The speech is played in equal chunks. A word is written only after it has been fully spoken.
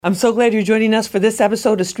I'm so glad you're joining us for this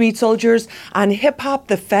episode of Street Soldiers on Hip Hop,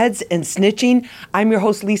 the Feds, and Snitching. I'm your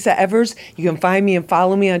host, Lisa Evers. You can find me and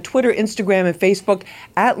follow me on Twitter, Instagram, and Facebook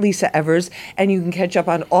at Lisa Evers. And you can catch up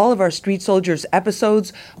on all of our Street Soldiers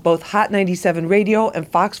episodes, both Hot 97 Radio and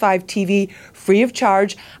Fox 5 TV, free of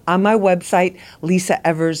charge on my website,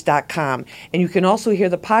 lisaevers.com. And you can also hear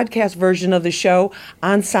the podcast version of the show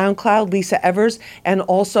on SoundCloud, Lisa Evers, and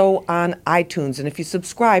also on iTunes. And if you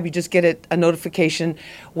subscribe, you just get a notification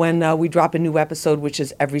when we drop a new episode, which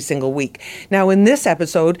is every single week. Now, in this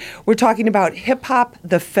episode, we're talking about hip-hop,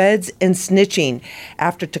 the feds, and snitching.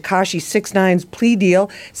 After Tekashi 6ix9ine's plea deal,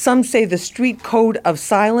 some say the street code of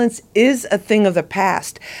silence is a thing of the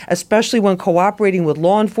past, especially when cooperating with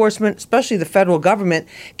law enforcement, especially the federal government,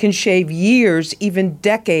 can shave years, even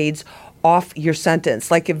decades, off your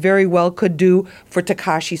sentence, like it very well could do for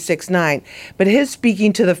Tekashi 6ix9ine. But his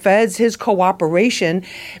speaking to the feds, his cooperation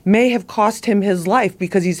may have cost him his life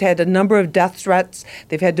because he's had a number of death threats.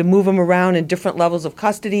 They've had to move him around in different levels of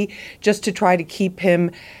custody just to try to keep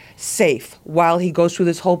him safe while he goes through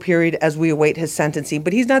this whole period as we await his sentencing.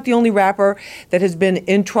 But he's not the only rapper that has been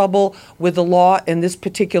in trouble with the law in this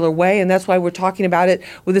particular way, and that's why we're talking about it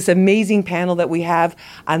with this amazing panel that we have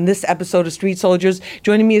on this episode of Street Soldiers.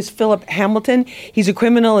 Joining me is Philip Hamilton. He's a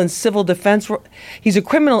criminal in civil defense. He's a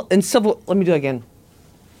criminal in civil. Let me do it again.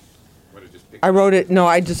 I wrote it. No,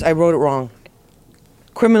 I wrote it wrong.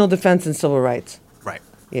 Criminal defense and civil rights. Right.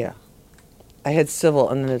 Yeah. I had civil,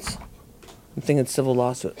 and then I'm thinking civil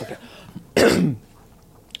lawsuit. Okay.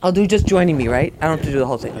 I'll do just joining me, right? I don't have to do the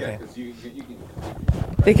whole thing. Okay.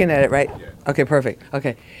 They can edit, right? Yeah. Okay, perfect.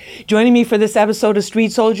 Okay. Joining me for this episode of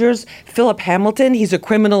Street Soldiers, Philip Hamilton. He's a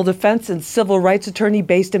criminal defense and civil rights attorney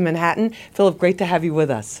based in Manhattan. Philip, great to have you with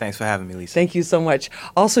us. Thanks for having me, Lisa. Thank you so much.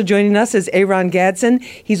 Also joining us is Aaron Gadsden.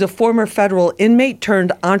 He's a former federal inmate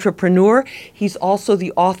turned entrepreneur. He's also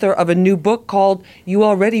the author of a new book called You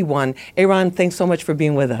Already Won. Aaron, thanks so much for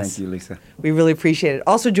being with us. Thank you, Lisa. We really appreciate it.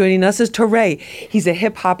 Also joining us is Touré. He's a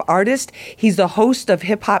hip-hop artist. He's the host of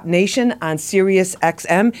Hip Hop Nation on Sirius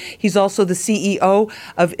XM. He's also the CEO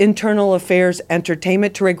of Internal Affairs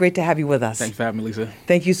Entertainment. Touré, great to have you with us. Thanks for having me, Lisa.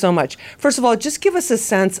 Thank you so much. First of all, just give us a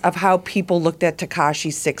sense of how people looked at Tekashi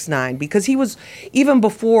 6ix9ine, because he was, even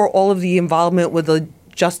before all of the involvement with the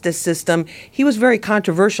justice system, he was very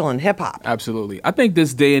controversial in hip-hop. Absolutely. I think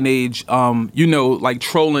this day and age, like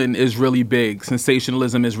trolling is really big.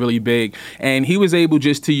 Sensationalism is really big. And he was able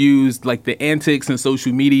just to use like the antics and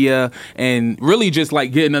social media and really just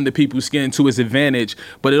like getting under people's skin to his advantage.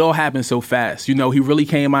 But it all happened so fast. You know, he really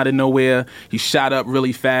came out of nowhere. He shot up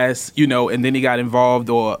really fast, and then he got involved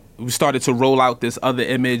or we started to roll out this other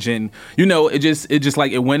image, and it just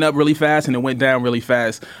like it went up really fast and it went down really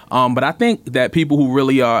fast. But I think that people who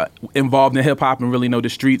really are involved in hip hop and really know the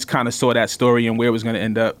streets kind of saw that story and where it was going to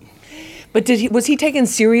end up. But was he taken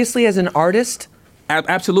seriously as an artist?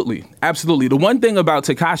 Absolutely. The one thing about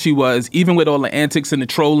Tekashi was, even with all the antics and the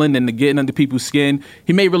trolling and the getting under people's skin,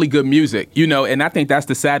 he made really good music, and I think that's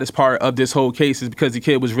the saddest part of this whole case is because the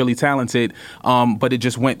kid was really talented, but it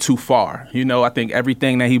just went too far. I think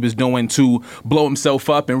everything that he was doing to blow himself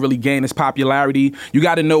up and really gain his popularity, you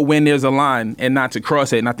got to know when there's a line and not to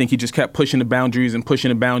cross it. And I think he just kept pushing the boundaries.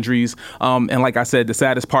 And like I said, the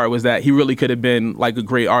saddest part was that he really could have been like a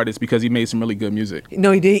great artist because he made some really good music.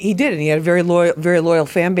 No, he did, and he had a very loyal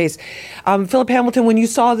fan base. Philip Hamilton, when you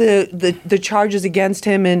saw the charges against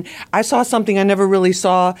him, and I saw something I never really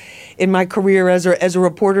saw in my career as a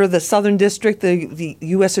reporter, the Southern District, the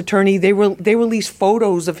U.S. Attorney, they released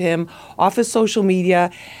photos of him off his social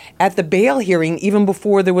media at the bail hearing, even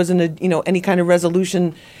before there was any kind of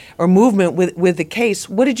resolution or movement with the case.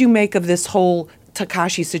 What did you make of this whole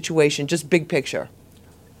Tekashi situation, just big picture?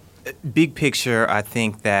 Big picture, I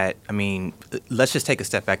think that, let's just take a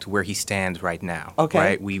step back to where he stands right now. Okay.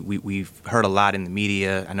 Right? We've heard a lot in the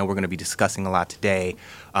media. I know we're going to be discussing a lot today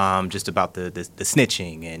just about the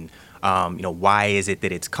snitching and, why is it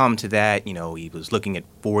that it's come to that? He was looking at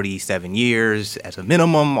 47 years as a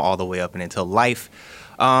minimum all the way up and until life.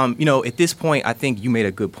 At this point, I think you made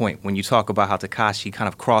a good point when you talk about how Tekashi kind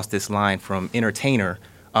of crossed this line from entertainer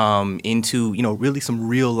into, really some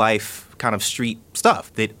real life kind of street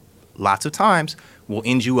stuff that lots of times will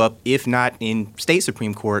end you up, if not in state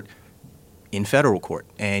Supreme Court, in federal court.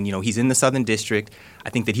 And, he's in the Southern District. I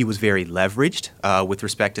think that he was very leveraged with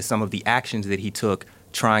respect to some of the actions that he took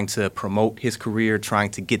trying to promote his career, trying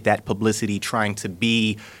to get that publicity, trying to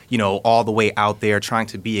be, all the way out there, trying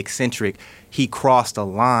to be eccentric. He crossed a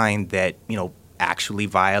line that, actually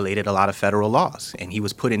violated a lot of federal laws. And he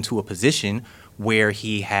was put into a position where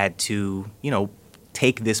he had to,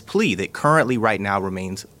 take this plea that currently right now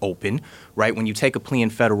remains open, right? When you take a plea in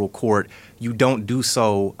federal court, you don't do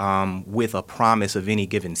so with a promise of any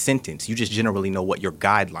given sentence. You just generally know what your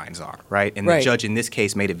guidelines are, right? And the judge in this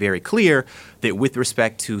case made it very clear that with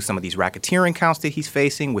respect to some of these racketeering counts that he's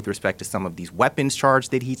facing, with respect to some of these weapons charges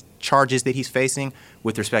that he's facing,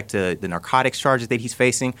 with respect to the narcotics charges that he's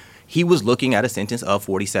facing, he was looking at a sentence of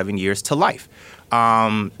 47 years to life.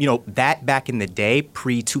 That back in the day,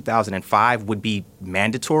 pre-2005, would be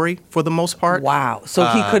mandatory for the most part. Wow. So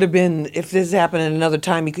he could have been, if this happened at another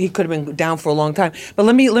time, he could have been down for a long time. But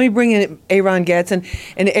let me bring in Aaron Gadsden.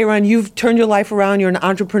 And Aaron, you've turned your life around. You're an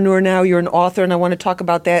entrepreneur now. You're an author, and I want to talk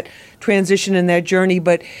about that transition and that journey.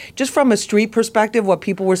 But just from a street perspective, what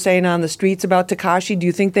people were saying on the streets about Tekashi, do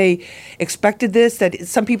you think they expected this? That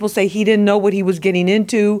some people say he didn't know what he was getting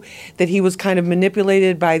into, that he was kind of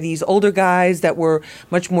manipulated by these older guys that were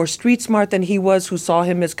much more street smart than he was, who saw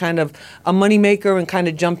him as kind of a moneymaker and kind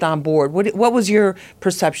of jumped on board. What was your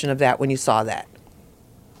perception of that when you saw that?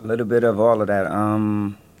 A little bit of all of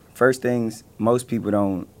that. First things, most people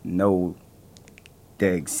don't know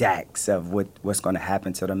the exacts of what's going to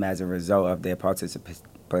happen to them as a result of their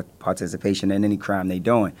participation in any crime they're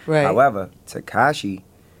doing. Right. However, Tekashi,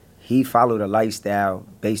 he followed a lifestyle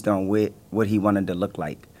based on what he wanted to look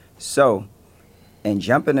like. So, in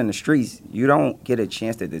jumping in the streets, you don't get a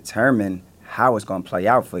chance to determine how it's going to play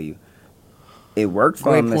out for you. It worked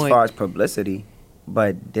for him as far as publicity,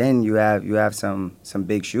 but then you have some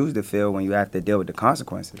big shoes to fill when you have to deal with the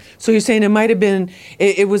consequences. So you're saying it might have been,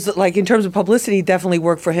 it was like in terms of publicity, it definitely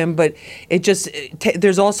worked for him, but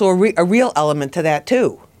there's also a real element to that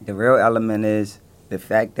too. The real element is the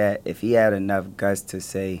fact that if he had enough guts to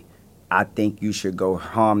say, I think you should go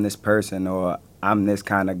harm this person, or I'm this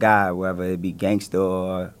kind of guy, whether it be gangster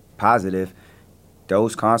or positive,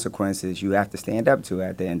 those consequences you have to stand up to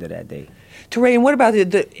at the end of that day. Teray, and what about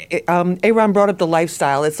Aaron brought up the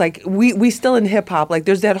lifestyle. It's like we still in hip hop, like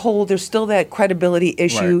there's still that credibility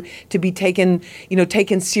issue to be taken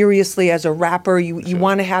seriously as a rapper. You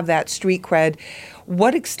want to have that street cred. To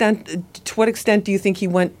what extent do you think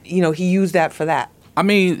he used that for that? I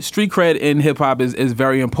mean, street cred in hip hop is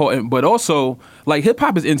very important, but also, like, hip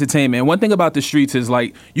hop is entertainment. One thing about the streets is,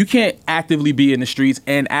 like, you can't actively be in the streets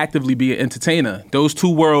and actively be an entertainer. Those two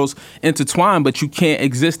worlds intertwine, but you can't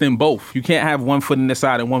exist in both. You can't have one foot in this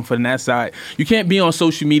side and one foot in that side. You can't be on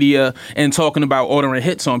social media and talking about ordering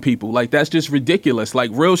hits on people. Like, that's just ridiculous. Like,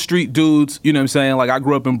 real street dudes, you know what I'm saying? Like, I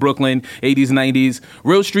grew up in Brooklyn, 80s, 90s.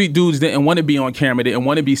 Real street dudes didn't want to be on camera, didn't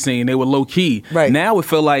want to be seen. They were low key. Right. Now it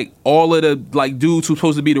feel like all of the, like, dudes who's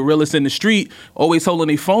supposed to be the realest in the street always holding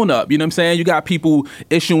their phone up. You know what I'm saying? You got people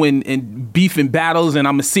issuing and beefing battles, and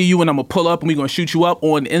I'm gonna see you and I'm gonna pull up and we gonna shoot you up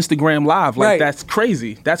on Instagram Live. Like, that's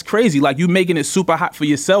crazy. That's crazy. Like, you making it super hot for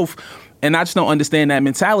yourself. And I just don't understand that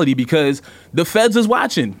mentality, because the feds is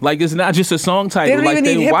watching. Like, it's not just a song title. They don't even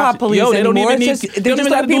need hip hop police anymore. They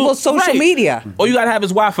just on people's social media. All you gotta have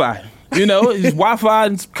is Wi-Fi. You know, it's Wi-Fi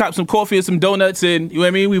and cop some coffee and some donuts, and you know what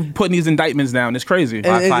I mean? We're putting these indictments down. It's crazy.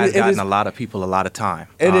 Wi-Fi has gotten a lot of people a lot of time.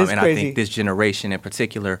 It is and crazy. I think this generation in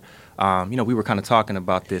particular, we were kind of talking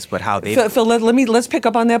about this, but how they... Phil, let's pick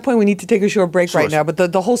up on that point. We need to take a short break right now.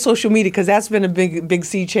 But the whole social media, because that's been a big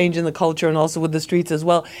sea change in the culture and also with the streets as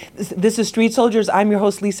well. This is Street Soldiers. I'm your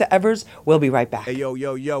host, Lisa Evers. We'll be right back. Hey,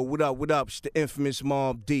 yo, what up? It's the infamous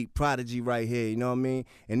Mobb Deep, Prodigy right here, you know what I mean?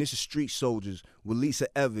 And this is Street Soldiers with Lisa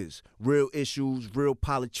Evers. Real issues, real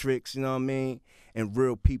politics, you know what I mean? And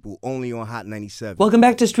real people, only on Hot 97. Welcome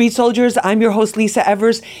back to Street Soldiers. I'm your host, Lisa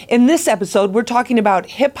Evers. In this episode, we're talking about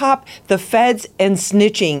hip-hop, the feds, and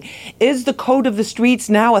snitching. Is the code of the streets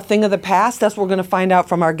now a thing of the past? That's what we're going to find out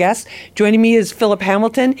from our guest. Joining me is Philip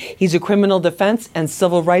Hamilton. He's a criminal defense and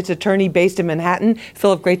civil rights attorney based in Manhattan.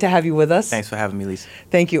 Philip, great to have you with us. Thanks for having me, Lisa.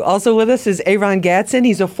 Thank you. Also with us is Aaron Gadsden.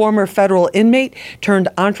 He's a former federal inmate turned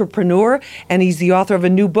entrepreneur, and he's the author of a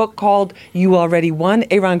new book called You Already Won.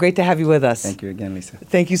 Aaron, great to have you with us. Thank you again, Lisa.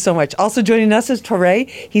 Thank you so much. Also joining us is Teray.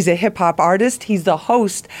 He's a hip-hop artist. He's the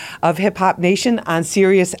host of Hip Hop Nation on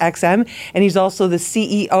Sirius XM, and he's also the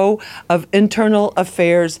CEO of Internal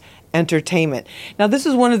Affairs Entertainment. Now, this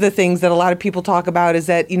is one of the things that a lot of people talk about, is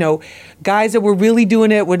that, guys that were really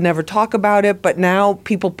doing it would never talk about it, but now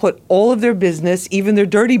people put all of their business, even their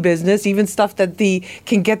dirty business, even stuff that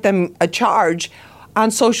can get them a charge, on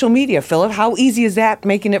social media. Philip, how easy is that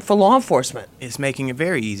making it for law enforcement? It's making it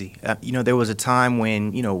very easy. There was a time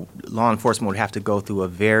when, law enforcement would have to go through a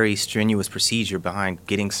very strenuous procedure behind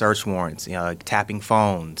getting search warrants, tapping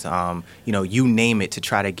phones, you name it, to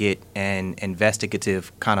try to get an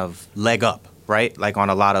investigative kind of leg up, right? Like on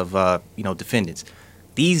a lot of, defendants.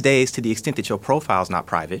 these days, to the extent that your profile is not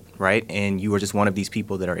private, right, and you are just one of these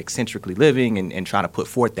people that are eccentrically living and trying to put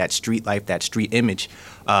forth that street life, that street image,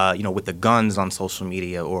 with the guns on social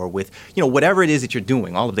media or with, whatever it is that you're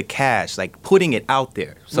doing, all of the cash, like putting it out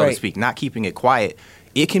there, so to speak, not keeping it quiet,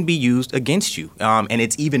 it can be used against you. And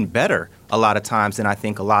it's even better a lot of times than I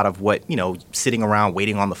think a lot of what, sitting around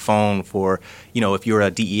waiting on the phone for, if you're a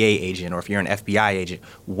DEA agent or if you're an FBI agent,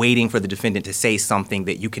 waiting for the defendant to say something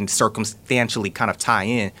that you can circumstantially kind of tie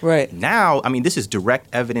in. Right. Now, I mean, this is direct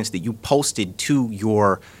evidence that you posted to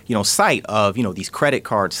your, site of, these credit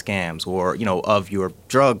card scams or, of your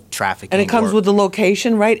drug trafficking. And it comes with the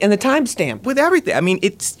location, right? And the timestamp. With everything. I mean,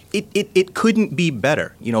 it couldn't be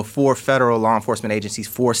better, for federal law enforcement agencies,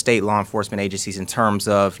 for state law enforcement agencies in terms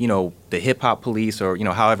of, the hip hop police or,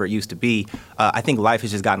 however it used to be. I think life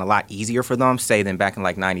has just gotten a lot easier for them, say, than back in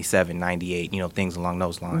like 97, 98, things along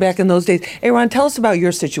those lines. Back in those days. Hey, Ron, tell us about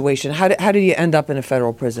your situation. How did you end up in a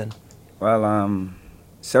federal prison? Well,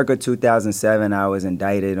 circa 2007, I was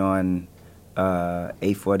indicted on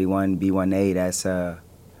 841B1A. That's a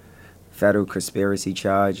federal conspiracy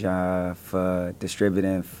charge for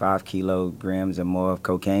distributing 5 kilograms or more of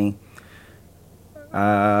cocaine.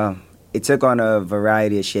 It took on a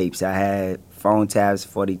variety of shapes. I had phone taps,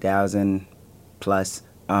 40,000 plus.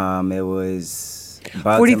 It was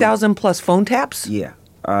 40,000 plus phone taps? Yeah.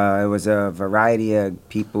 It was a variety of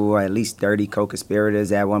people, at least 30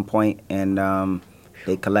 co-conspirators at one point, and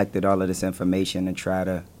they collected all of this information and tried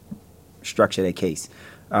to structure their case.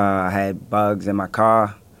 I had bugs in my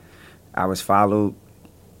car. I was followed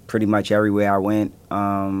pretty much everywhere I went.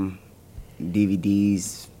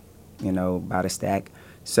 DVDs, by the stack.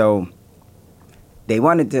 So they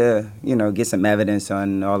wanted to, get some evidence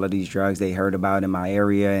on all of these drugs they heard about in my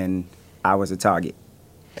area, and I was a target.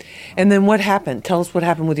 And then what happened? Tell us what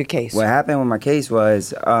happened with your case. What happened with my case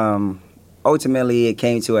was, ultimately it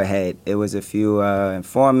came to a head. It was a few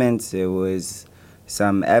informants. It was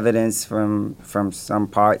some evidence from some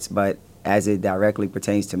parts, but as it directly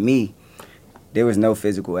pertains to me, there was no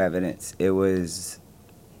physical evidence. It was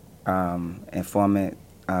informant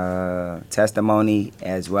testimony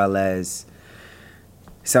as well as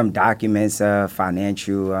some documents,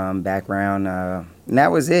 financial background, and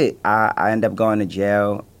that was it. I ended up going to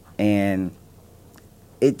jail, and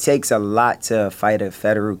it takes a lot to fight a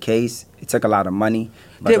federal case. It took a lot of money.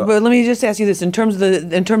 But let me just ask you this: in terms of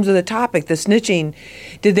the topic, the snitching,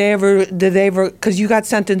 did they ever? Because you got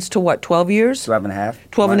sentenced to what? 12 years? 12 and a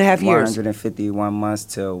half. 12 and a half years. 151 months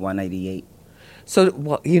to 188. So,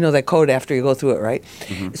 well, that code after you go through it, right?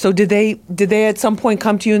 Mm-hmm. So did they at some point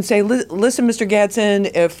come to you and say, listen, Mr. Gadsden,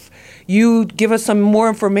 if you give us some more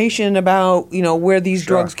information about, where these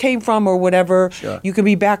drugs came from or whatever, you could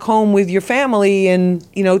be back home with your family in,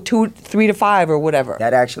 2, 3 to 5 or whatever?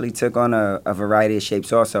 That actually took on a variety of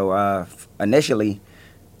shapes also. Initially,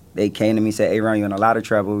 they came to me and said, hey, Ron, you're in a lot of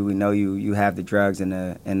trouble. We know you have the drugs in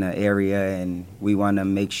the area, and we want to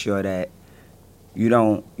make sure that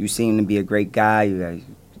you seem to be a great guy.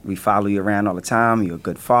 We follow you around all the time. You're a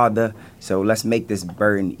good father. So let's make this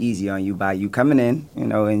burden easy on you by you coming in,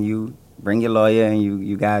 and you bring your lawyer and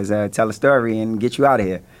you guys tell a story and get you out of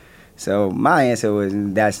here. So my answer was,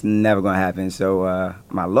 that's never going to happen. So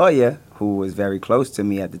my lawyer, who was very close to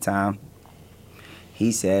me at the time,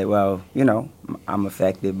 he said, well, I'm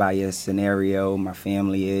affected by your scenario. My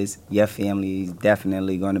family is. Your family is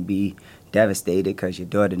definitely going to be devastated because your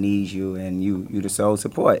daughter needs you and you the sole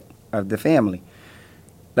support of the family.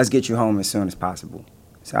 Let's get you home as soon as possible.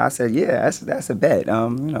 So I said, yeah, that's a bet.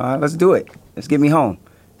 Let's do it. Let's get me home.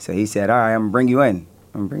 So he said, all right, I'm gonna bring you in.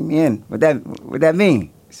 I'm gonna bring me in. What that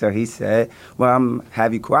mean? So he said, well, I'm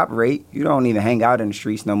have you cooperate. You don't even hang out in the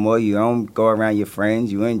streets no more. You don't go around your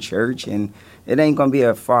friends. You in church, and it ain't gonna be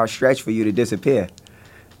a far stretch for you to disappear.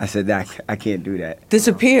 I said, I can't do that.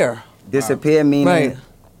 Disappear? Disappear meaning... Right.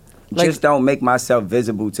 Just don't make myself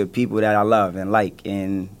visible to people that I love and like,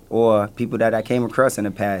 or people that I came across in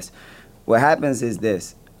the past. What happens is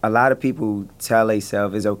this: a lot of people tell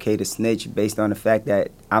themselves it's okay to snitch based on the fact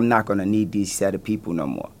that I'm not gonna need these set of people no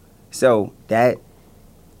more. So that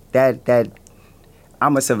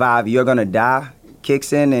I'm a survivor, you're gonna die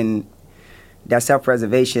kicks in, and that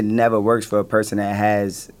self-preservation never works for a person that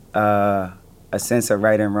has a sense of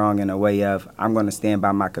right and wrong in a way of I'm gonna stand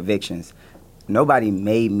by my convictions. Nobody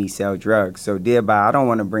made me sell drugs, so thereby I don't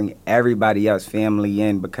want to bring everybody else's family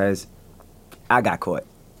in because I got caught.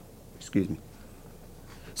 Excuse me.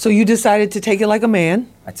 So you decided to take it like a man?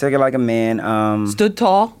 I took it like a man. Stood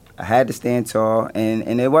tall? I had to stand tall,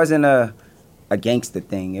 and it wasn't a gangster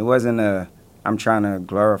thing. It wasn't I'm trying to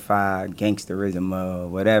glorify gangsterism or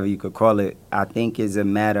whatever you could call it. I think it's a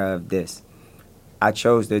matter of this. I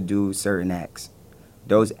chose to do certain acts.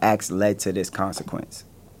 Those acts led to this consequence.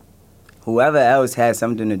 Whoever else had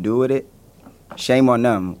something to do with it, shame on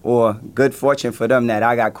them, or good fortune for them that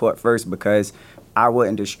I got caught first, because I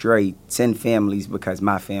wouldn't destroy 10 families because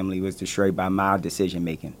my family was destroyed by my decision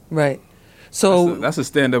making. Right. So That's a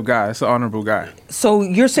stand-up guy. That's an honorable guy. So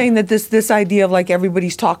you're saying that this idea of like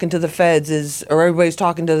everybody's talking to the feds or everybody's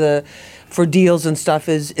talking to for deals and stuff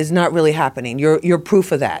is not really happening. You're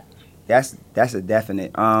proof of that. That's a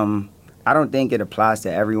definite. I don't think it applies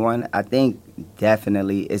to everyone. I think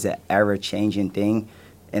definitely it's an era-changing thing.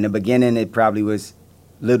 In the beginning, it probably was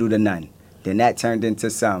little to none. Then that turned into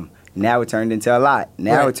some. Now it turned into a lot.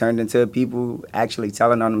 Now Right. it turned into people actually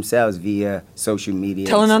telling on themselves via social media.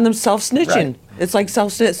 Telling on themselves, snitching. Right. It's like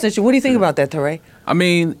self-snitching. What do you think about that, Teray? I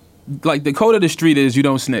mean, like the code of the street is you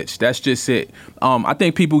don't snitch. That's just it. I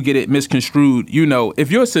think people get it misconstrued. You know, if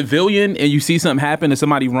you're a civilian and you see something happen and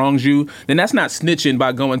somebody wrongs you, then that's not snitching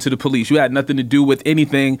by going to the police. You had nothing to do with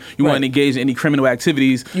anything. You Right. weren't engaged in any criminal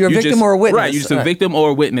activities. You're a You victim or a witness. Right, you're just a Right. victim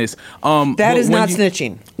or a witness. That But is when not you-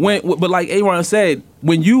 snitching. But like Aaron said,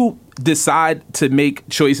 when you decide to make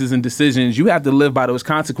choices and decisions, you have to live by those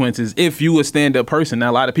consequences if you a stand-up person. Now,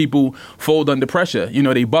 a lot of people fold under pressure. You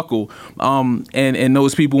know, they buckle. And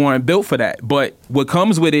those people aren't built for that. But what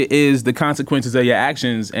comes with it is the consequences of your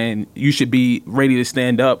actions, and you should be ready to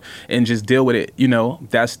stand up and just deal with it. You know,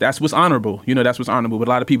 that's what's honorable. You know, that's what's honorable. But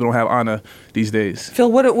a lot of people don't have honor these days.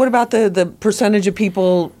 Phil, what about the percentage of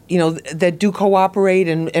people, you know, that do cooperate,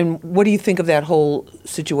 and what do you think of that whole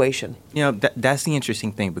situation? You know, that's the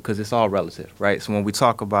interesting thing, because it's all relative, right? So when we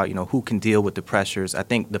talk about, you know, who can deal with the pressures, I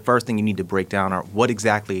think the first thing you need to break down are what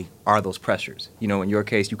exactly are those pressures. You know, in your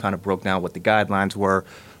case, you kind of broke down what the guidelines were,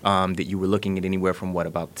 that you were looking at anywhere from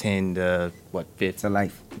about 10 to 5? To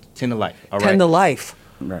life. 10 to life. All right. 10 to life.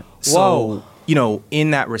 Right. So, Whoa. you know,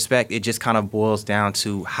 in that respect, it just kind of boils down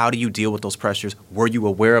to how do you deal with those pressures? Were you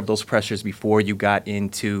aware of those pressures before you got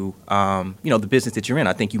into, you know, the business that you're in?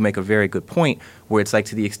 I think you make a very good point where it's like,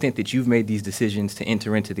 to the extent that you've made these decisions to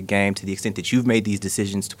enter into the game, to the extent that you've made these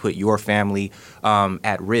decisions to put your family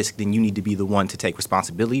at risk, then you need to be the one to take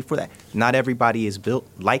responsibility for that. Not everybody is built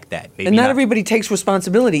like that. Maybe And not everybody takes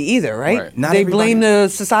responsibility either, right? Right. Not They everybody. blame the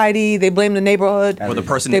society, they blame the neighborhood. Or the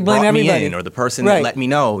person They that blame brought everybody. me in, or the person Right. that let me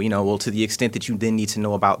know, you know, well, to the extent that you then need to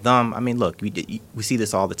know about them. I mean, look, we see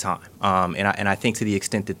this all the time. And I think to the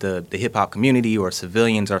extent that the hip-hop community or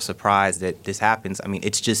civilians are surprised that this happens, I mean,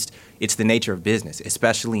 it's the nature of business,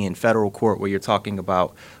 especially in federal court where you're talking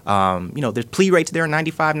about, you know, there's plea rates there are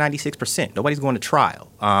 95, 96%. Nobody's going to trial.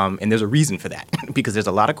 And there's a reason for that, because there's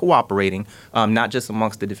a lot of cooperating, not just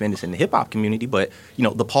amongst the defendants in the hip-hop community, but, you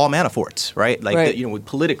know, the Paul Manaforts, right? Like, Right. you know,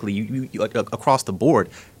 politically, you across the board,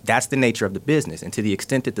 that's the nature of the business. And to the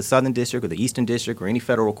extent that the Southern District or the Eastern District or any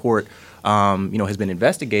federal court, you know, has been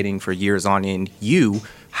investigating for years on end,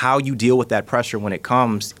 how you deal with that pressure when it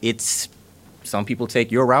comes, it's, some people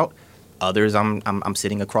take your route. Others, I'm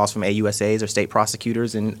sitting across from AUSAs or state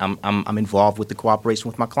prosecutors, and I'm involved with the cooperation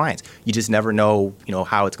with my clients. You just never know, you know,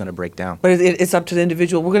 how it's going to break down. But it's up to the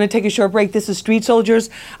individual. We're going to take a short break. This is Street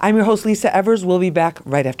Soldiers. I'm your host, Lisa Evers. We'll be back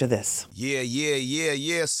right after this.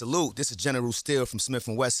 Yeah. Salute. This is General Steele from Smith &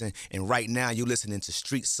 Wesson, and right now you're listening to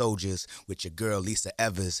Street Soldiers with your girl, Lisa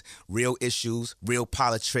Evers. Real issues, real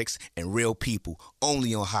politics, and real people,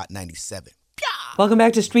 only on Hot 97. Welcome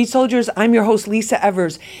back to Street Soldiers. I'm your host, Lisa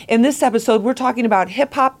Evers. In this episode, we're talking about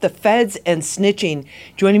hip-hop, the feds, and snitching.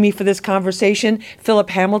 Joining me for this conversation, Philip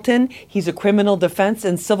Hamilton. He's a criminal defense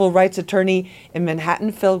and civil rights attorney in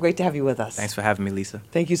Manhattan. Phil, great to have you with us. Thanks for having me, Lisa.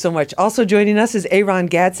 Thank you so much. Also joining us is Aaron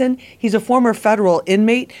Gadsden. He's a former federal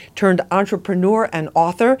inmate turned entrepreneur and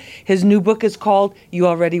author. His new book is called You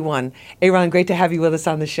Already Won. Aaron, great to have you with us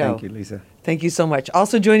on the show. Thank you, Lisa. Thank you so much.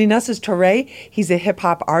 Also joining us is Teray. He's a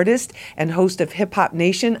hip-hop artist and host of Hip Hop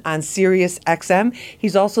Nation on Sirius XM.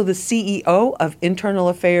 He's also the CEO of Internal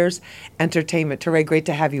Affairs Entertainment. Teray, great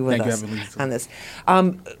to have you with Thank you us for having me, Lisa. on this.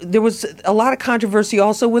 There was a lot of controversy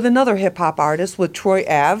also with another hip-hop artist, with Troy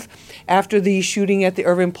Ave. After the shooting at the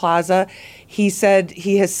Irving Plaza, he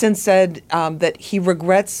has since said that he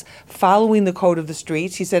regrets following the code of the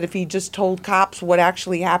streets. He said if he just told cops what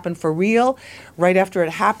actually happened for real right after it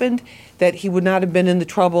happened, that he would not have been in the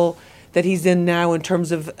trouble that he's in now in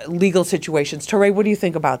terms of legal situations. Teray, what do you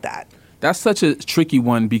think about that? That's such a tricky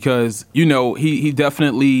one because, you know, he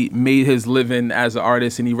definitely made his living as an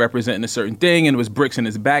artist and he representing a certain thing, and it was bricks in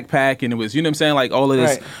his backpack, and it was, you know what I'm saying, like all of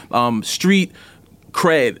this street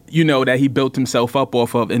cred, that he built himself up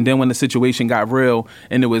off of. And then when the situation got real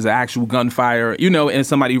and there was actual gunfire, and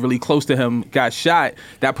somebody really close to him got shot,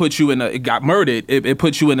 that puts you got murdered. It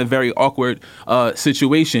puts you in a very awkward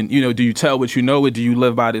situation. Do you tell what you know, or do you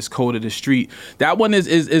live by this code of the street? That one is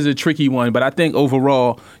a tricky one. But I think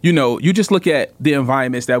overall, you just look at the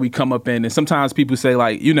environments that we come up in. And sometimes people say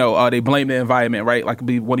they blame the environment, right? Like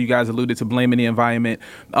one of you guys alluded to blaming the environment.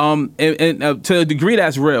 And to a degree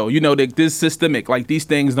that's real, this systemic, like these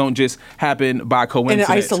things don't just happen by coincidence.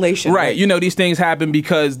 In isolation. Right. These things happen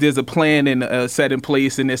because there's a plan and set in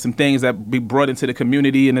place, and there's some things that be brought into the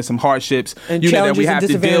community, and there's some hardships and that we have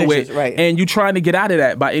to deal with. Right. And you're trying to get out of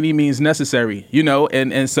that by any means necessary,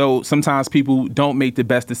 and so sometimes people don't make the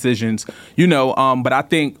best decisions, but I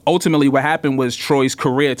think ultimately what happened was Troy's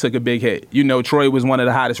career took a big hit. Troy was one of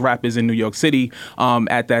the hottest rappers in New York City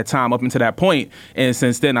at that time, up until that point. And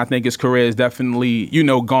since then, I think his career has definitely,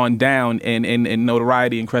 gone down in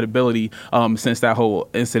notoriety and credibility since that whole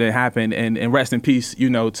incident happened. And rest in peace,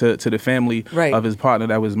 to the family of his partner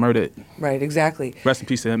that was murdered. Right, exactly. Rest in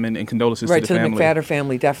peace to him and condolences to the family. Right, to the McFadder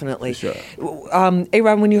family, definitely. For sure.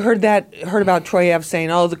 Aaron, when you heard about Troy Ave saying,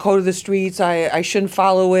 the code of the streets, I shouldn't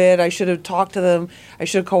follow it, I should have talked to them, I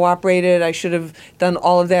should have cooperated, I should have done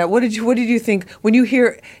all of that. What did you think when you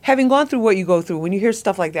hear, having gone through what you go through, when you hear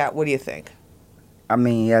stuff like that, what do you think? I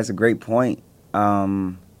mean, he has a great point.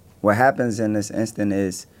 What happens in this instant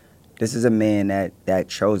is this is a man that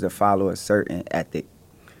chose to follow a certain ethic.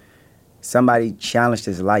 Somebody challenged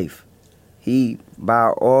his life. He, by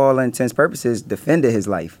all intents and purposes, defended his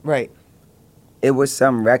life. Right. It was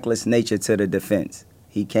some reckless nature to the defense.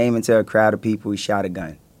 He came into a crowd of people, he shot a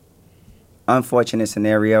gun. Unfortunate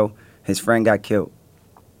scenario, his friend got killed.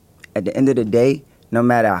 At the end of the day, no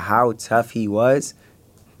matter how tough he was,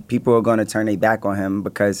 people are going to turn their back on him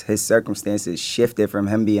because his circumstances shifted from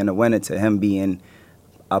him being a winner to him being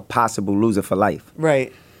a possible loser for life.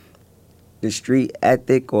 Right. The street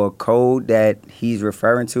ethic or code that he's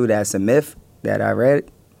referring to, that's a myth that I read,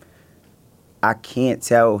 I can't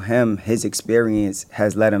tell him his experience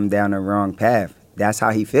has led him down the wrong path. That's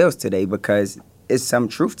how he feels today because it's some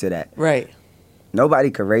truth to that. Right.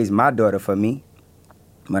 Nobody could raise my daughter for me.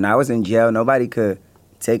 When I was in jail, nobody could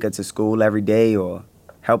take her to school every day or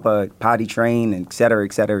help her potty train, et cetera,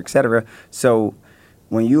 et cetera, et cetera. So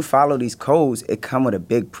when you follow these codes, it come with a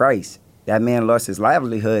big price. That man lost his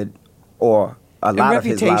livelihood or a lot of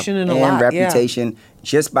his life and reputation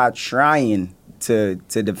just by trying to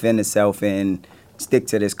defend himself and stick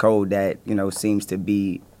to this code that, seems to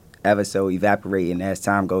be ever so evaporating as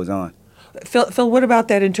time goes on. Phil, what about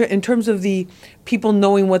that in terms of the people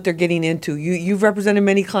knowing what they're getting into? You've represented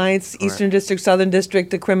many clients, Eastern District, Southern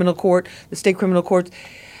District, the criminal court, the state criminal courts.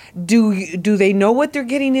 Do they know what they're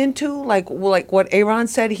getting into? Like what Aaron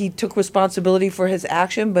said, he took responsibility for his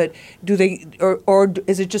action, but do they, or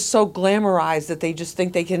is it just so glamorized that they just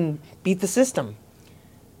think they can beat the system?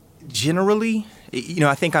 Generally,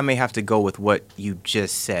 I think I may have to go with what you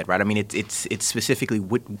just said, right? I mean, it's specifically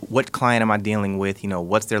what client am I dealing with?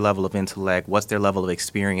 What's their level of intellect? What's their level of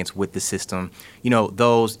experience with the system?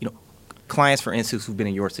 Those clients, for instance, who've been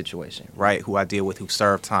in your situation, right? Who I deal with, who've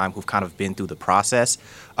served time, who've kind of been through the process.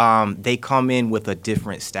 They come in with a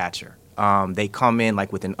different stature. They come in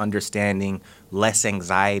with an understanding, less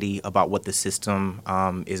anxiety about what the system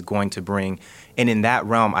is going to bring, and in that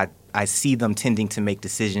realm, I see them tending to make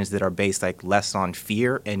decisions that are based less on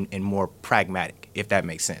fear and more pragmatic, if that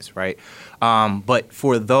makes sense, right? But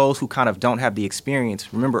for those who kind of don't have the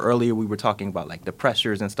experience, remember earlier we were talking about the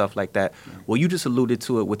pressures and stuff like that. Well, you just alluded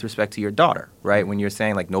to it with respect to your daughter, right? When you're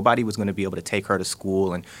saying nobody was going to be able to take her to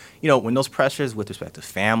school, and when those pressures with respect to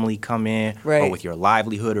family come in, or with your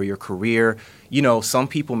livelihood or your career, some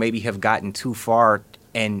people maybe have gotten too far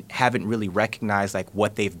and haven't really recognized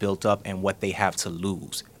what they've built up and what they have to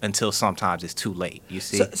lose until sometimes it's too late, you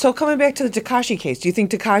see? So coming back to the Tekashi case, do you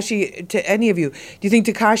think Tekashi, to any of you, do you think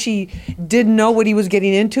Tekashi didn't know what he was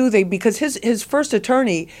getting into? Because his first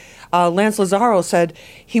attorney, Lance Lazaro, said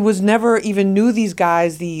he was never even knew these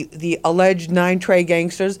guys, the alleged 9 Trey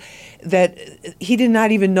gangsters, that he did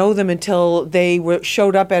not even know them until they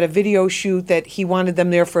showed up at a video shoot, that he wanted them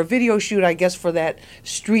there for a video shoot, I guess for that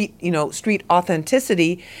street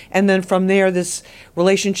authenticity. And then from there, this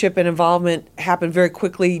relationship and involvement happened very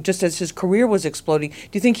quickly, just as his career was exploding. Do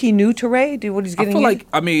you think he knew Teray? What he's getting?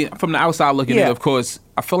 I feel from the outside looking in, of course,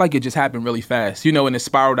 I feel like it just happened really fast, and it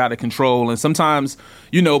spiraled out of control. And sometimes,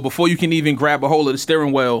 before you can even grab a hold of the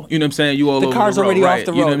steering wheel, you know what I'm saying, you all over the road, car's already off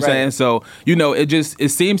the road, you know what I'm saying? So,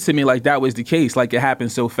 it seems to me like that was the case. Like, it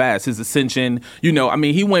happened so fast. His ascension, I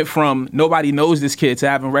mean, he went from nobody knows this kid to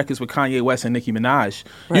having records with Kanye West and Nicki Minaj,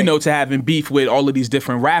 to having beef with all of these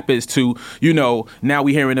different rappers to, now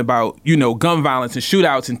we hearing about, gun violence and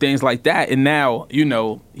shootouts and things like that. And now,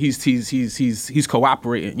 he's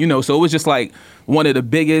cooperating, so it was just like one of the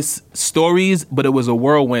biggest stories, but it was a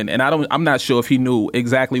whirlwind. And I'm not sure if he knew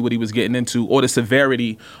exactly what he was getting into or the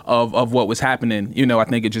severity of what was happening. I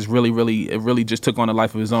think it just really just took on a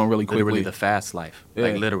life of his own really quickly. Literally the fast life. Yeah.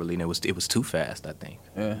 Like literally. And it was too fast, I think.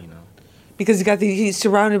 Yeah. Because he's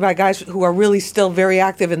surrounded by guys who are really still very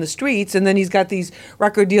active in the streets, and then he's got these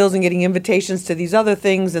record deals and getting invitations to these other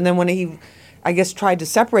things, and then when he, I guess, tried to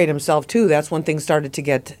separate himself too, that's when things started to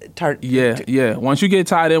get Yeah. Once you get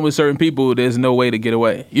tied in with certain people, there's no way to get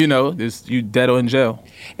away. You dead or in jail.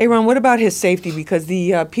 Aaron, what about his safety? Because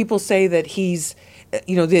the people say that he's,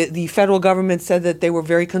 the federal government said that they were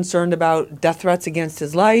very concerned about death threats against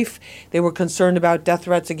his life. They were concerned about death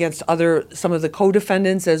threats against some of the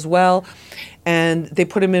co-defendants as well. And they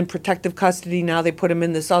put him in protective custody. Now they put him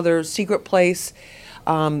in this other secret place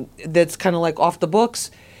that's kind of like off the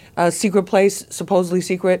books. Secret place, supposedly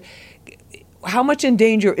secret. How much in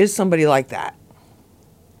danger is somebody like that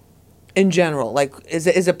in general? Like, is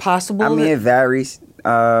it possible? I mean, it varies.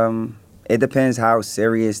 It depends how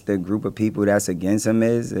serious the group of people that's against him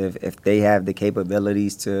is. If they have the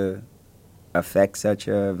capabilities to affect such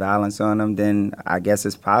a violence on him, then I guess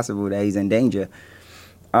it's possible that he's in danger.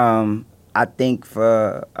 I think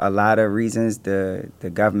for a lot of reasons,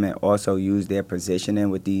 the government also used their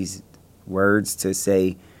positioning with these words to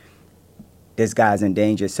say, this guy's in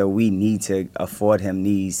danger, so we need to afford him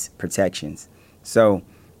these protections. So,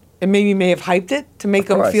 and maybe may have hyped it to make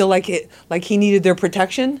him feel like he needed their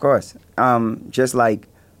protection. Of course. Just like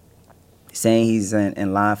saying he's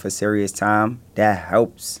in line for serious time, that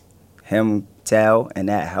helps him tell, and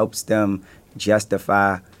that helps them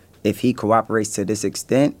justify, if he cooperates to this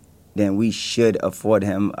extent, then we should afford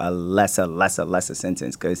him a lesser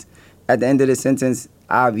sentence. Because at the end of the sentence,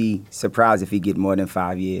 I'll be surprised if he get more than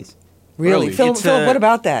 5 years. Really? Phil, what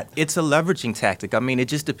about that? It's a leveraging tactic. I mean, it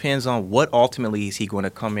just depends on what ultimately is he going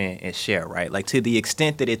to come in and share, right? Like, to the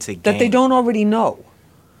extent that it's a game. That they don't already know.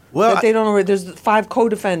 Well, that they don't already, there's 5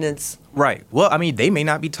 co-defendants. Right. Well, I mean, they may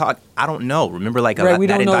not be taught. I don't know. Remember, like, that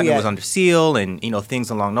indictment was under seal and,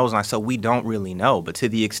 things along those lines. So we don't really know. But to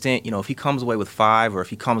the extent, if he comes away with 5 or if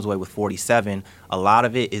he comes away with 47, a lot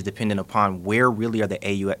of it is dependent upon where really are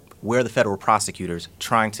where are the federal prosecutors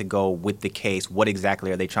trying to go with the case? What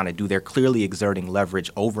exactly are they trying to do? They're clearly exerting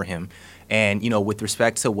leverage over him. And, with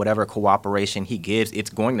respect to whatever cooperation he gives, it's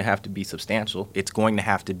going to have to be substantial. It's going to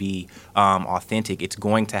have to be authentic. It's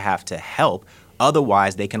going to have to help.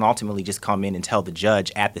 Otherwise, they can ultimately just come in and tell the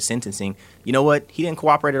judge at the sentencing, you know what, he didn't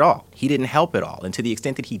cooperate at all. He didn't help at all. And to the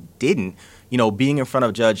extent that he didn't, being in front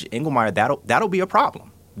of Judge Engelmeyer, that'll be a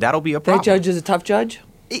problem. That'll be a problem. That judge is a tough judge?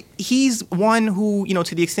 He's one who,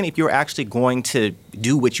 to the extent if you're actually going to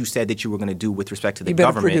do what you said that you were going to do with respect to the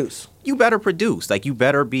government, you better produce. Like, you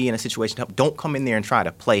better be in a situation to help. Don't come in there and try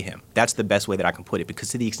to play him. That's the best way that I can put it, because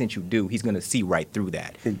to the extent you do, he's going to see right through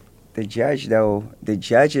that. The judge, though, the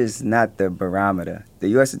judge is not the barometer. The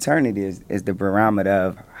U.S. attorney is the barometer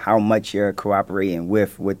of how much you're cooperating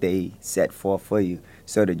with what they set forth for you.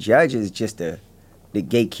 So the judge is just the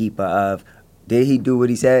gatekeeper of, did he do what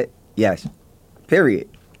he said? Yes. Period.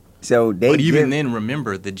 So but even then,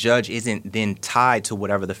 remember, the judge isn't then tied to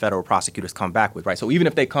whatever the federal prosecutors come back with, right? So even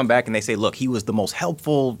if they come back and they say, look, he was the most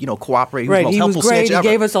helpful, cooperating, right, he was the most helpful great. snitch ever.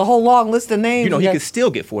 He gave us a whole long list of names. He could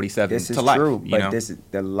still get 47 this is to life. True, but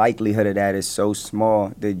the likelihood of that is so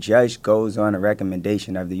small. The judge goes on a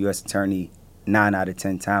recommendation of the U.S. attorney 9 out of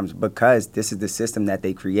 10 times, because this is the system that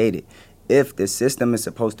they created. If the system is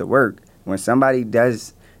supposed to work, when somebody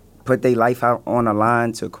does put their life out on the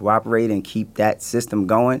line to cooperate and keep that system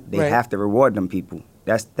going, they have to reward them people.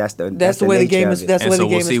 That's the way the game is. That's the way the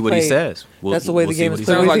game is played. We'll see what he says. That's the way the game is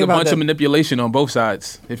played. Sounds like a bunch of manipulation on both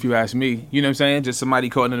sides, if you ask me. You know what I'm saying? Just somebody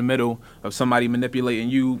caught in the middle of somebody manipulating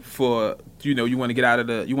you for, you want to get out of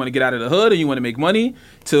the hood and you want to make money,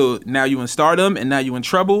 to now you in stardom and now you in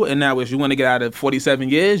trouble, and now if you want to get out of 47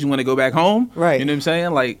 years, you want to go back home. Right. You know what I'm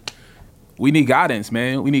saying? Like, we need guidance,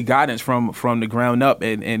 man. We need guidance from the ground up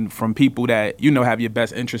and from people that, have your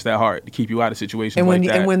best interest at heart to keep you out of situations like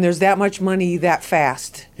that. And when there's that much money that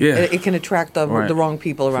fast, it can attract the wrong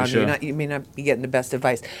people around you. Sure. You may not be getting the best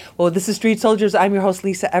advice. Well, this is Street Soldiers. I'm your host,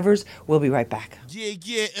 Lisa Evers. We'll be right back.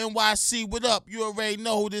 Yeah, NYC, what up? You already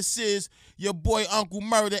know who this is. Your boy Uncle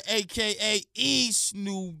Murder, a.k.a. East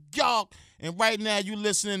New York. And right now, you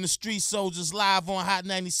listening to Street Soldiers live on Hot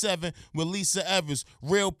 97 with Lisa Evers.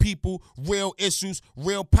 Real people, real issues,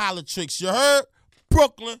 real politics. You heard?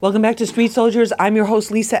 Brooklyn. Welcome back to Street Soldiers. I'm your host,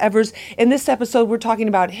 Lisa Evers. In this episode, we're talking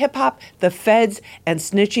about hip hop, the feds, and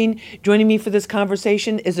snitching. Joining me for this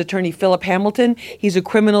conversation is attorney Philip Hamilton. He's a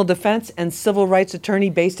criminal defense and civil rights attorney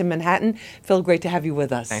based in Manhattan. Phil, great to have you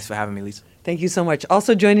with us. Thanks for having me, Lisa. Thank you so much.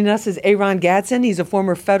 Also joining us is Aaron Gadsden. He's a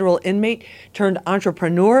former federal inmate turned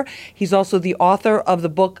entrepreneur. He's also the author of the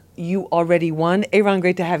book You Already Won. Aaron,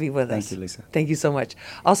 great to have you with us. Thank you, Lisa. Thank you so much.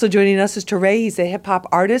 Also joining us is Teray. He's a hip hop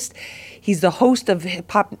artist. He's the host of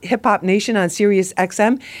Hip Hop Nation on Sirius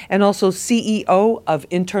XM and also CEO of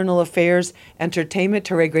Internal Affairs Entertainment.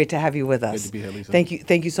 Teray, great to have you with us. Good to be here, Lisa.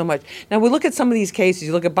 Thank you so much. Now we look at some of these cases.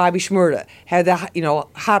 You look at Bobby Shmurda, had the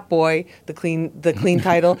Hot Boy, the clean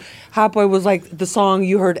title. Hot Boy was like the song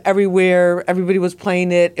you heard everywhere. Everybody was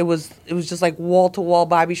playing it. It was just like wall to wall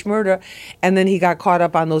Bobby Shmurda, and then he got caught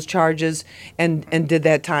up on those charges and did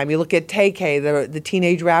that time. You look at Tay-K, the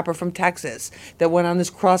teenage rapper from Texas that went on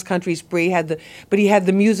this cross country spree. But he had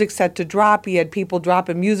the music set to drop. He had people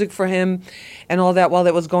dropping music for him, and all that while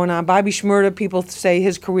that was going on. Bobby Shmurda, people say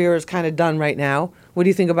his career is kind of done right now. What do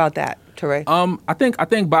you think about that, Teray? I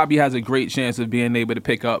think Bobby has a great chance of being able to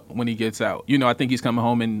pick up when he gets out. I think he's coming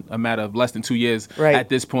home in a matter of less than 2 years at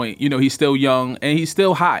this point. He's still young and he's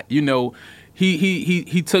still hot.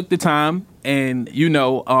 He took the time and,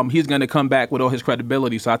 he's going to come back with all his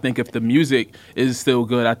credibility. So I think if the music is still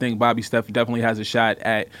good, I think Bobby definitely has a shot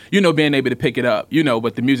at, being able to pick it up,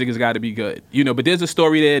 but the music has got to be good, but there's a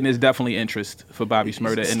story there and there's definitely interest for Bobby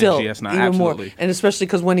Shmurda in the GS9. Absolutely. More. And especially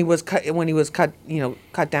because when he was cut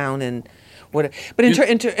down and whatever. But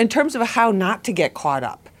in terms of how not to get caught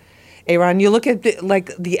up, Aaron, you look at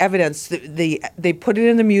the evidence. They put it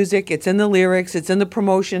in the music. It's in the lyrics. It's in the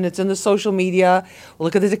promotion. It's in the social media.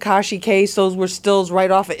 Look at the Tekashi case. Those were stills right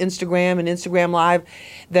off of Instagram and Instagram Live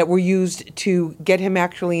that were used to get him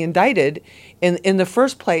actually indicted in the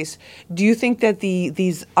first place. Do you think that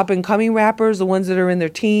these up and coming rappers, the ones that are in their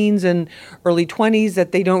teens and early 20s,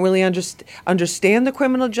 that they don't really understand the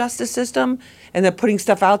criminal justice system, and that putting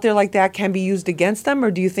stuff out there like that can be used against them, or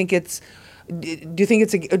do you think do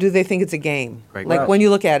they think it's a game? Right. Like when you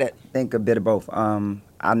look at it? I think a bit of both.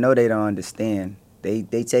 I know they don't understand. They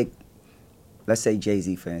take, let's say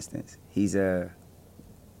Jay-Z, for instance. He's admitted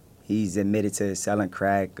to selling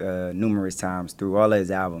crack numerous times through all of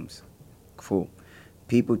his albums. Cool.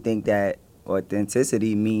 People think that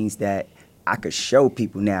authenticity means that I could show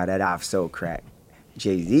people now that I've sold crack.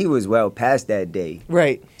 Jay-Z was well past that day.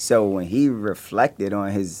 Right. So when he reflected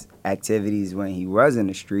on his activities when he was in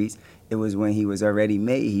the streets, it was when he was already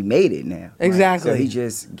he made it now. Exactly. So he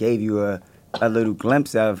just gave you a little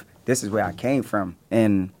glimpse of, this is where I came from.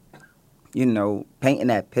 And, painting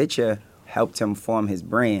that picture helped him form his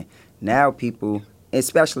brand. Now people,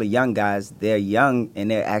 especially young guys, they're young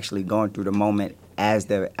and they're actually going through the moment as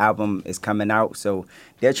the album is coming out. So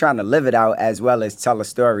they're trying to live it out as well as tell a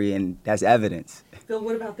story, and that's evidence. Phil,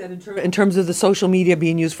 what about that in terms of the social media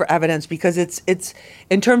being used for evidence? Because it's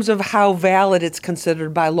in terms of how valid it's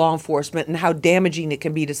considered by law enforcement and how damaging it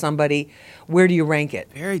can be to somebody, where do you rank it?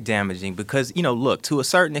 Very damaging because, look, to a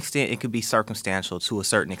certain extent, it could be circumstantial. To a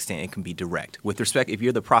certain extent, it can be direct. With respect, if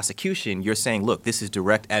you're the prosecution, you're saying, look, this is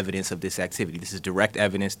direct evidence of this activity. This is direct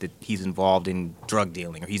evidence that he's involved in drug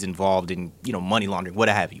dealing or he's involved in, money laundering, what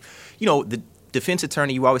have you. The defense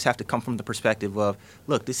attorney, you always have to come from the perspective of,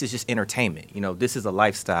 look, this is just entertainment. This is a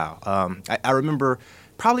lifestyle. I remember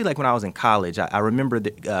probably like when I was in college, I remember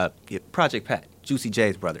the Project Pat, Juicy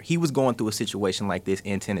J's brother. He was going through a situation like this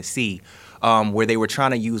in Tennessee where they were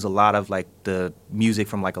trying to use a lot of like the music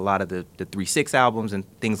from like a lot of the 3-6 albums and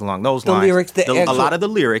things along those lines. Lyrics, a lot of the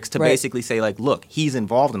lyrics to right. basically say like, look, he's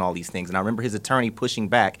involved in all these things. And I remember his attorney pushing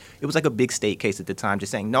back. It was like a big state case at the time,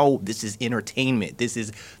 just saying, no, this is entertainment. This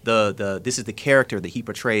is the character that he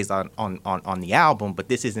portrays on the album, but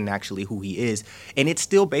this isn't actually who he is. And it's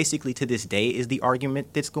still basically to this day is the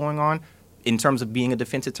argument that's going on in terms of being a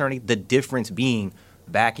defense attorney. The difference being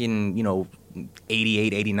back in,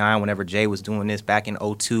 88, 89, whenever Jay was doing this, back in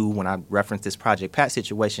 02, when I referenced this Project Pat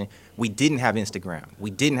situation, we didn't have Instagram. We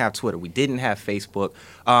didn't have Twitter. We didn't have Facebook.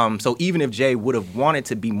 So even if Jay would have wanted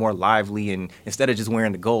to be more lively and instead of just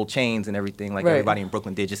wearing the gold chains and everything like right. everybody in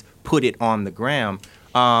Brooklyn did, just put it on the gram,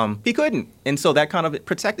 He couldn't. And so that kind of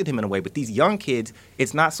protected him in a way. But these young kids,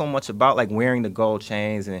 it's not so much about like wearing the gold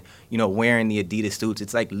chains and, wearing the Adidas suits.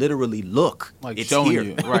 It's like literally, look, Like it's showing here.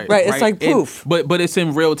 you, right? Right, it's like proof. But it's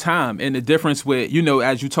in real time, and the difference with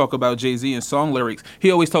as you talk about Jay-Z and song lyrics, he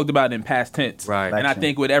always talked about it in past tense. Right. And I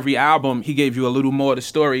think with every album, he gave you a little more of the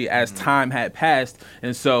story as time had passed,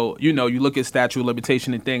 and so you look at statute of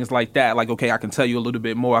limitation and things like that. Like, okay, I can tell you a little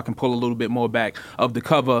bit more, I can pull a little bit more back of the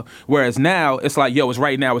cover. Whereas now it's like, yo, it's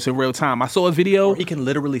right now, it's in real time. I saw a video. Or he can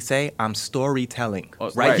literally say, I'm storytelling.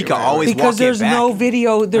 Right, Right? He can right. always Because walk there's it back. no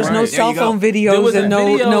video, there's no Right. cell There you go. phone videos and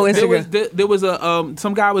no Instagram. There was a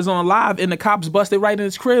some guy was on live and the cops busted right in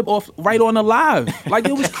his crib off right on the live. Like,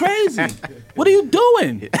 it was crazy. What are you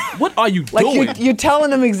doing? What are you Like doing? you're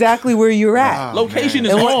telling them exactly where you're at. Location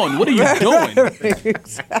is on. What are you doing?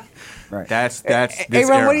 Right. That's Hey, this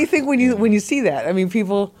Ron, era. what do you think when you see that? I mean,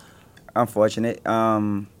 people. Unfortunate.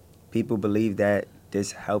 People believe that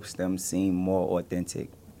this helps them seem more authentic.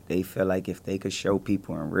 They feel like if they could show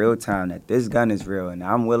people in real time that this gun is real and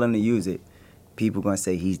I'm willing to use it, people gonna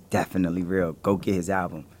say he's definitely real. Go get his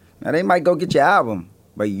album. Now they might go get your album,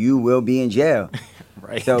 but you will be in jail.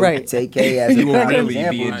 Right. So Right. take K as a You will prime really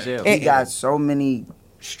example. be in jail. He got so many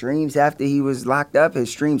streams after he was locked up. His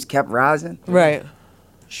streams kept rising. Right.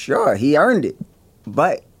 Sure, he earned it,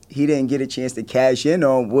 but he didn't get a chance to cash in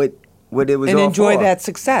on what it was And all enjoy for. that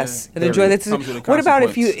success. And Yeah. enjoy that. Comes with a What about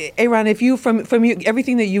if you, consequence. Aaron, if you from you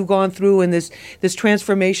everything that you've gone through and this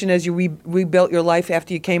transformation as you rebuilt your life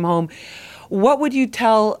after you came home, what would you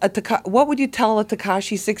tell a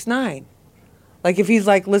Tekashi 6ix9ine? Like if he's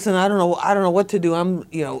like, listen, I don't know what to do.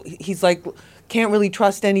 He's like, can't really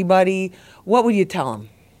trust anybody. What would you tell him?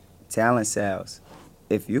 Talent sells.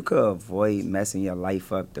 If you could avoid messing your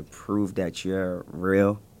life up to prove that you're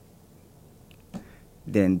real,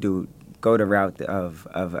 then go the route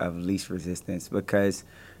of least resistance, because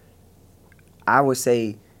I would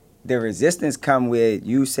say the resistance come with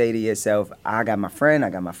you say to yourself, I got my friend,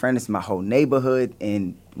 it's my whole neighborhood,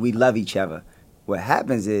 and we love each other. What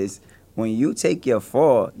happens is when you take your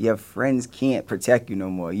fall, your friends can't protect you no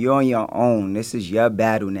more. You're on your own. This is your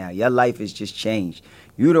battle now. Your life has just changed.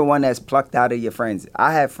 You're the one that's plucked out of your friends.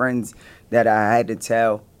 I have friends that I had to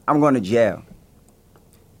tell, I'm going to jail.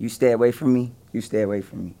 You stay away from me, you stay away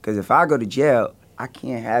from me. Because if I go to jail, I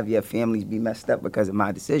can't have your families be messed up because of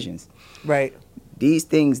my decisions. Right. These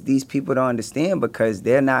things, these people don't understand because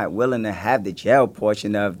they're not willing to have the jail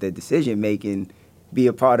portion of the decision making be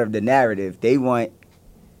a part of the narrative. They want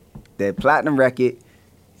the platinum record,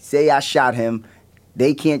 say I shot him,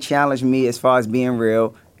 they can't challenge me as far as being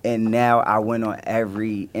real, and now I win on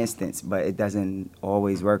every instance, but it doesn't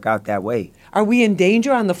always work out that way. Are we in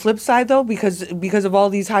danger on the flip side though, because of all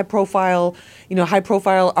these high profile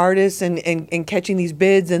artists and catching these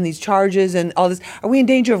bids and these charges and all this? Are we in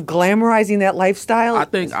danger of glamorizing that lifestyle? I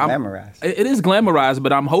think It's glamorized. It is glamorized,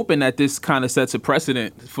 but I'm hoping that this kind of sets a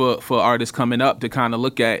precedent for artists coming up to kind of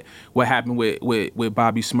look at what happened with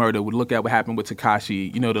Bobby Shmurda, would look at what happened with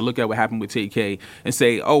Tekashi, to look at what happened with TK and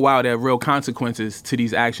say, oh wow, there are real consequences to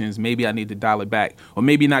these actions. Maybe I need to dial it back, or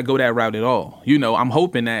maybe not go that route at all. I'm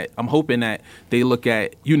hoping that they look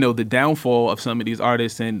at the downfall of some of these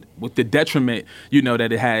artists and with the detriment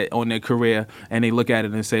that it had on their career, and they look at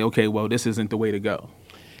it and say, okay, well, this isn't the way to go.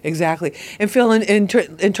 Exactly. And Phil, in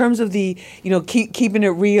terms of the keeping it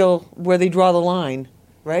real, where they draw the line,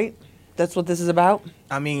 right? That's what this is about.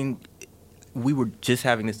 I mean, we were just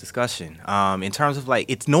having this discussion in terms of like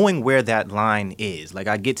it's knowing where that line is. Like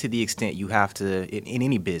I get to the extent you have to in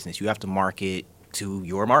any business, you have to market to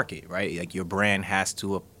your market, right? Like your brand has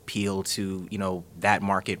to appeal to that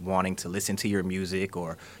market wanting to listen to your music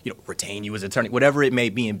or retain you as an attorney, whatever it may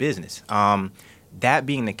be in business. That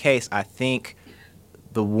being the case, I think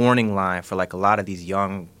the warning line for like a lot of these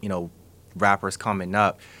young rappers coming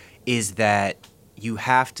up is that you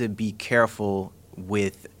have to be careful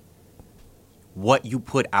with what you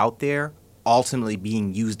put out there ultimately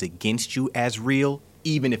being used against you as real,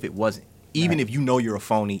 even if it wasn't. Even Right. if you're a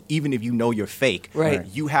phony, even if you're fake, Right.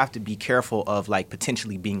 you have to be careful of like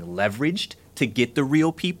potentially being leveraged to get the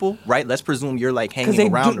real people, right? Let's presume you're like Because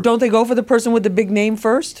hanging around don't they go for the person with the big name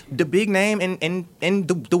first? the big name and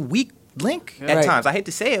the weak link at Right. times. I hate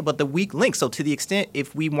to say it, but the weak link. So to the extent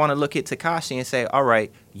if we want to look at Tekashi and say, all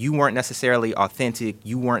right, you weren't necessarily authentic,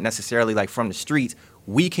 you weren't necessarily like from the streets,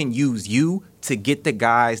 we can use you to get the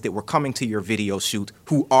guys that were coming to your video shoot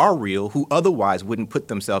who are real, who otherwise wouldn't put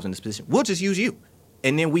themselves in this position. We'll just use you.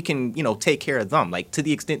 And then we can, take care of them. Like, to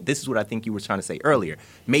the extent, this is what I think you were trying to say earlier.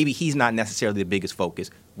 Maybe he's not necessarily the biggest focus.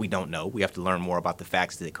 We don't know. We have to learn more about the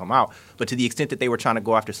facts that come out. But to the extent that they were trying to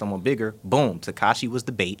go after someone bigger, boom, Tekashi was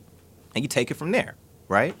the bait. And you take it from there,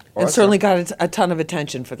 right? And Also- certainly got a ton of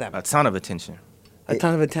attention for them. A ton of attention. A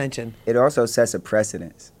ton of attention. It also sets a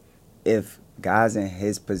precedence. If guys in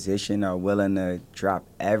his position are willing to drop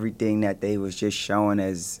everything that they was just showing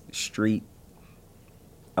as street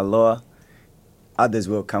allure, others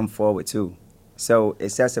will come forward too. So it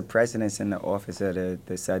sets a precedence in the office of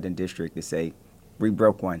the Southern District to say, we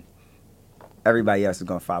broke one. Everybody else is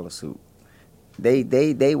gonna follow suit.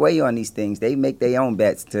 They weigh on these things. They make their own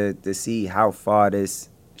bets to see how far this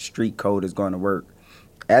street code is gonna work.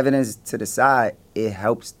 Evidence to the side, it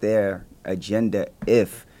helps their agenda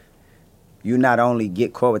if you not only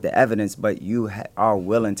get caught with the evidence, but you are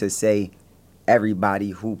willing to say everybody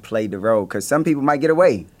who played the role. Because some people might get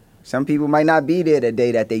away. Some people might not be there the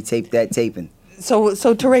day that they taped that taping. So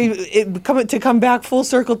Teray, to come back full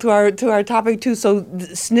circle to our topic too. So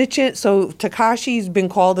snitching. So Tekashi's been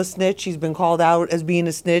called a snitch. He's been called out as being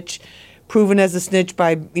a snitch, proven as a snitch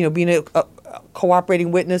by being a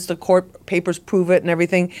cooperating witness. The court papers prove it and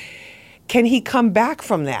everything. Can he come back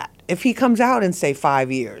from that? If he comes out in say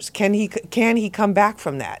 5 years, can he come back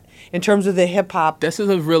from that in terms of the hip hop? This is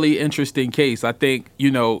a really interesting case. I think,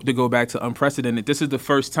 to go back to unprecedented, this is the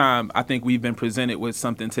first time I think we've been presented with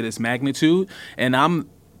something to this magnitude. And I'm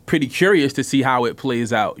pretty curious to see how it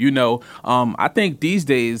plays out. I think these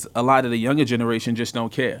days, a lot of the younger generation just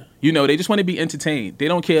don't care. They just want to be entertained. They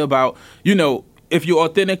don't care about, if you're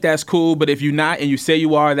authentic, that's cool. But if you're not and you say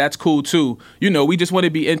you are, that's cool too. We just want to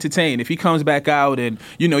be entertained. If he comes back out and,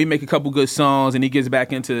 he make a couple good songs and he gets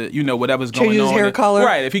back into, whatever's going on. Changes his hair color.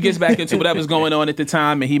 Right. If he gets back into whatever's going on at the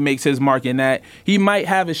time and he makes his mark in that, he might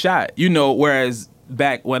have a shot, whereas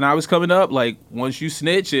back when I was coming up, like once you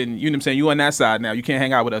snitch and you on that side now, you can't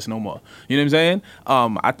hang out with us no more. You know what I'm saying?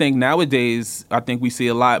 I think nowadays, we see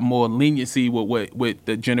a lot more leniency with what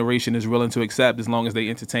the generation is willing to accept as long as they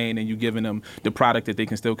entertain and you giving them the product that they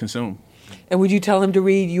can still consume. And would you tell him to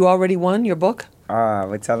read You Already Won, your book? I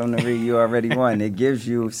would tell him to read You Already Won. It gives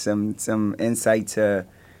you some insight to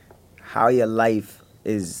how your life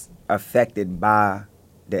is affected by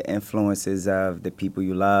the influences of the people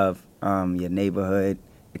you love, your neighborhood,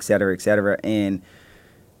 et cetera, et cetera. And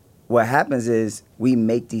what happens is we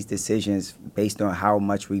make these decisions based on how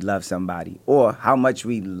much we love somebody or how much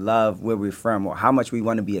we love where we're from or how much we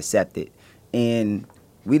want to be accepted. And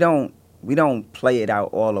we don't play it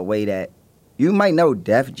out all the way that you might know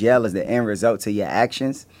death jail is the end result to your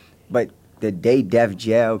actions, but the day death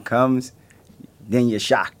jail comes, then you're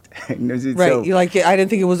shocked. Right. So, You're like, I didn't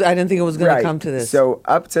think it was going to come to this. So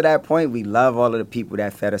up to that point, we love all of the people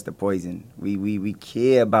that fed us the poison. We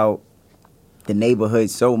care about the neighborhood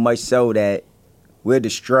so much so that we'll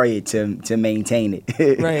destroy it to maintain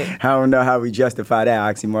it. Right. I don't know how we justify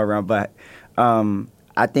that oxymoron, but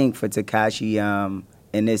I think for Tekashi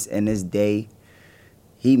in this day,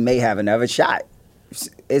 he may have another shot.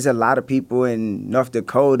 There's a lot of people in North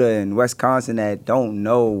Dakota and Wisconsin that don't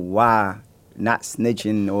know why not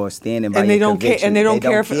snitching or standing by and your they don't care, conviction. and they don't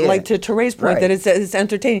care. care. Like to Teray's point, Right. that it's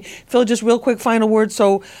entertaining. Phil, just real quick final word.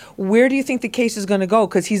 So, where do you think the case is going to go?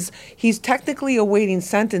 Because he's technically awaiting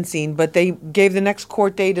sentencing, but they gave the next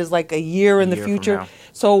court date as like a year in the year from future. now.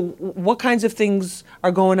 So, what kinds of things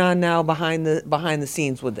are going on now behind the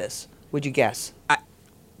scenes with this? Would you guess?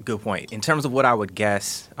 Good point. In terms of what I would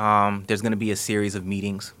guess, there's going to be a series of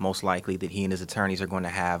meetings, most likely, that he and his attorneys are going to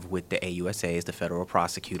have with the AUSAs, the federal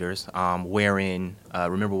prosecutors, wherein,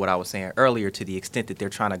 remember what I was saying earlier, to the extent that they're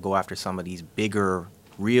trying to go after some of these bigger,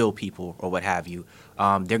 real people or what have you,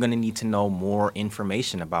 they're going to need to know more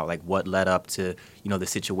information about like what led up to, the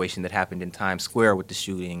situation that happened in Times Square with the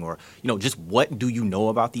shooting, or, just what do you know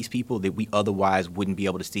about these people that we otherwise wouldn't be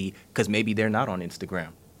able to see because maybe they're not on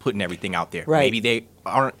Instagram putting everything out there. Right. Maybe they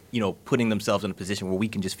aren't, putting themselves in a position where we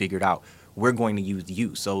can just figure it out. We're going to use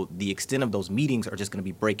you. So the extent of those meetings are just going to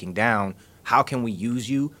be breaking down how can we use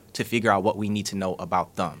you to figure out what we need to know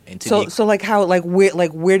about them. And to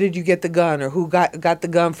where did you get the gun, or who got the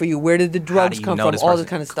gun for you? Where did the drugs come from? All this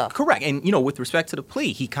kind of stuff. Correct. And, with respect to the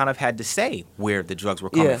plea, he kind of had to say where the drugs were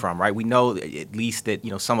coming from, right? We know at least that,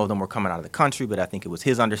 some of them were coming out of the country, but I think it was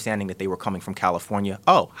his understanding that they were coming from California.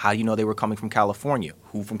 Oh, how do you know they were coming from California?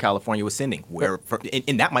 Who from California was sending? Where?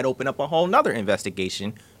 And that might open up a whole nother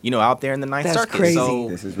investigation, out there in the Ninth That's Circuit. crazy. So,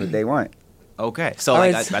 This is what they want. okay. So All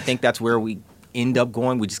right. I think that's where we end up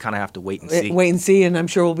going. We just kind of have to wait and see. Wait and see, and I'm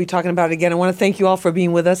sure we'll be talking about it again. I want to thank you all for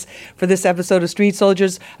being with us for this episode of Street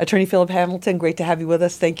Soldiers. Attorney Philip Hamilton, great to have you with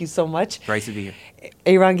us. Thank you so much. Great to be here.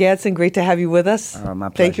 Aaron Gadsden, great to have you with us. My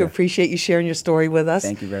Thank you. pleasure. Appreciate you sharing your story with us.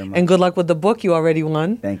 Thank you very much. And good luck with the book. You already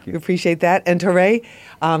won. Thank you. We appreciate that. And Teray,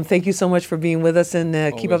 thank you so much for being with us, and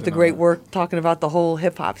keep Always up the an great honor. work talking about the whole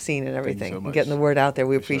hip hop scene and everything, so and much. getting the word out there.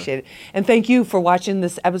 We appreciate it. And thank you for watching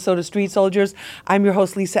this episode of Street Soldiers. I'm your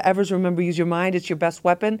host, Lisa Evers. Remember, use your mind. It's your best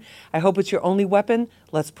weapon. I hope it's your only weapon.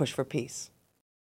 Let's push for peace.